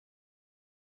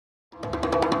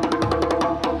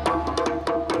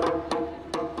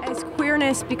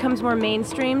queerness becomes more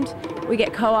mainstreamed, we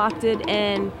get co-opted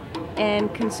and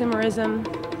consumerism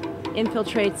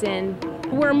infiltrates in.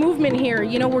 We're a movement here,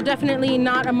 you know, we're definitely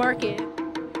not a market.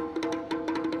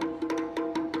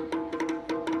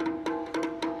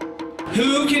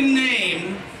 Who can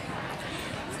name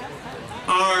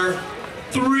our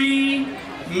 3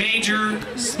 major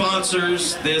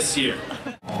sponsors this year?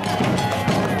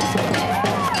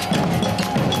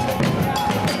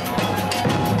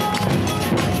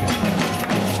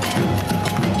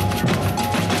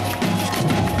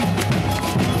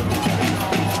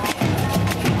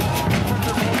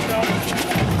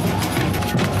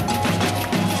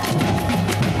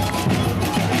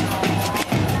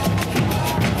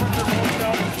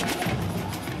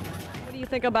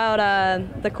 Think about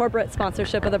the corporate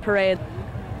sponsorship of the parade?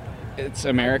 It's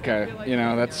America, you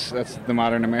know, that's the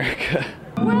modern America.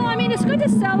 Well, I mean, it's good to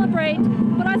celebrate,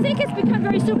 but I think it's become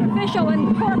very superficial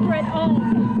and corporate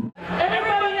owned.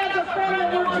 Everybody has a friend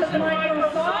that works at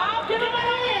Microsoft. Give them a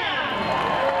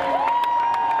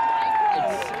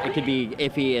hand! It could be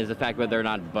iffy as the fact whether or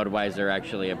not Budweiser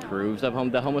actually approves of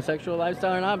the homosexual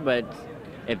lifestyle or not, but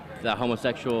if the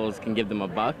homosexuals can give them a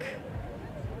buck,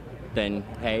 then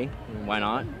hey, why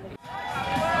not?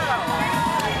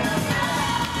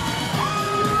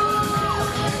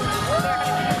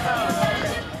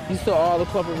 You saw all the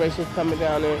corporations coming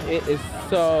down there. It is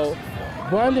so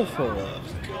wonderful.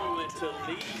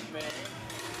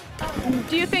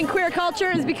 Do you think queer culture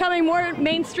is becoming more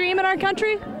mainstream in our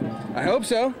country? I hope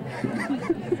so.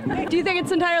 Do you think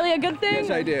it's entirely a good thing? Yes,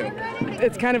 I do.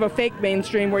 It's kind of a fake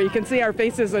mainstream where you can see our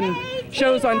faces in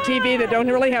shows on TV that don't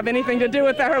really have anything to do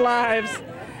with our lives.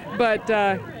 But,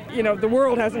 you know, the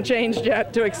world hasn't changed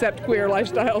yet to accept queer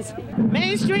lifestyles.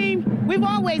 Mainstream? We've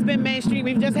always been mainstream.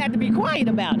 We've just had to be quiet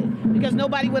about it because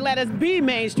nobody would let us be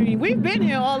mainstream. We've been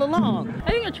here all along. I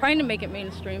think they're trying to make it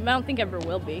mainstream. I don't think ever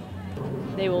will be.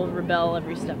 They will rebel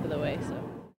every step of the way, so.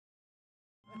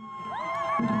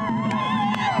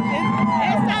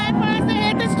 It's time for us to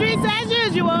hit the streets as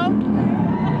usual.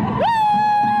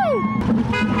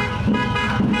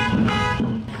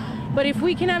 But if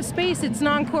we can have space, it's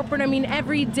non-corporate. I mean,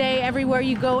 every day, everywhere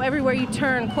you go, everywhere you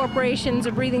turn, corporations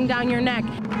are breathing down your neck.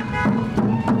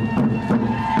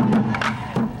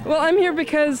 Well, I'm here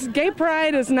because gay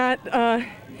pride is not,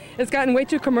 it's gotten way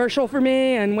too commercial for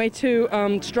me and way too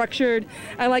structured.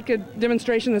 I like a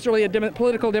demonstration that's really a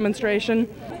political demonstration.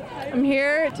 I'm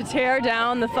here to tear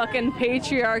down the fucking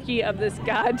patriarchy of this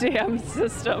goddamn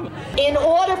system. In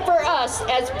order for us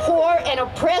as poor and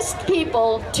oppressed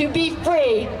people to be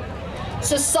free,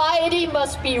 society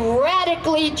must be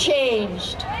radically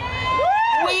changed.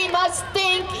 We must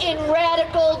think in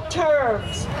radical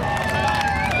terms.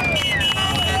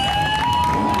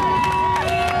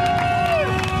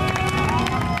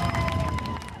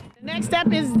 The next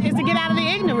step is to get out of the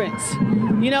ignorance.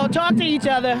 You know, talk to each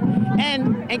other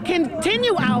and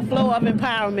continue our flow of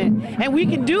empowerment. And we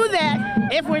can do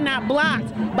that if we're not blocked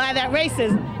by that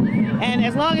racism. And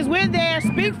as long as we're there,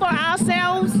 speak for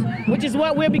ourselves, which is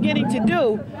what we're beginning to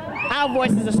do, our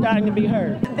voices are starting to be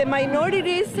heard. The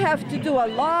minorities have to do a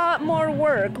lot more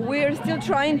work. We're still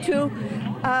trying to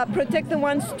protect the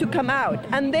ones to come out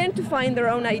and then to find their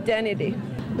own identity.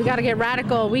 We got to get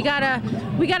radical. We gotta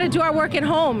do our work at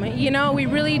home. You know, we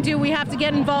really do. We have to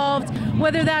get involved,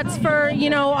 whether that's for, you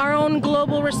know, our own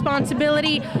global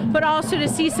responsibility, but also to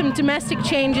see some domestic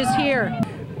changes here.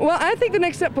 Well, I think the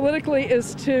next step politically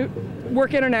is to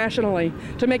work internationally,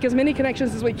 to make as many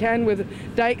connections as we can with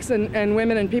dykes and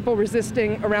women and people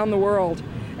resisting around the world,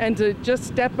 and to just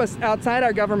step us outside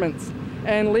our governments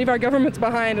and leave our governments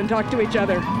behind and talk to each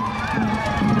other.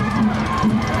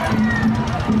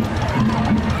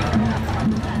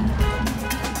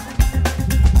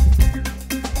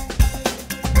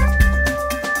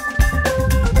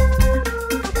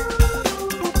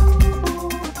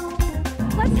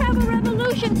 Let's have a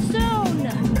revolution soon.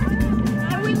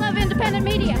 We love independent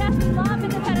media. Yes, we love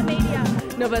independent media.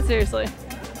 No, but seriously,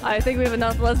 I think we have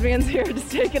enough lesbians here to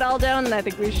take it all down, and I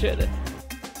think we should.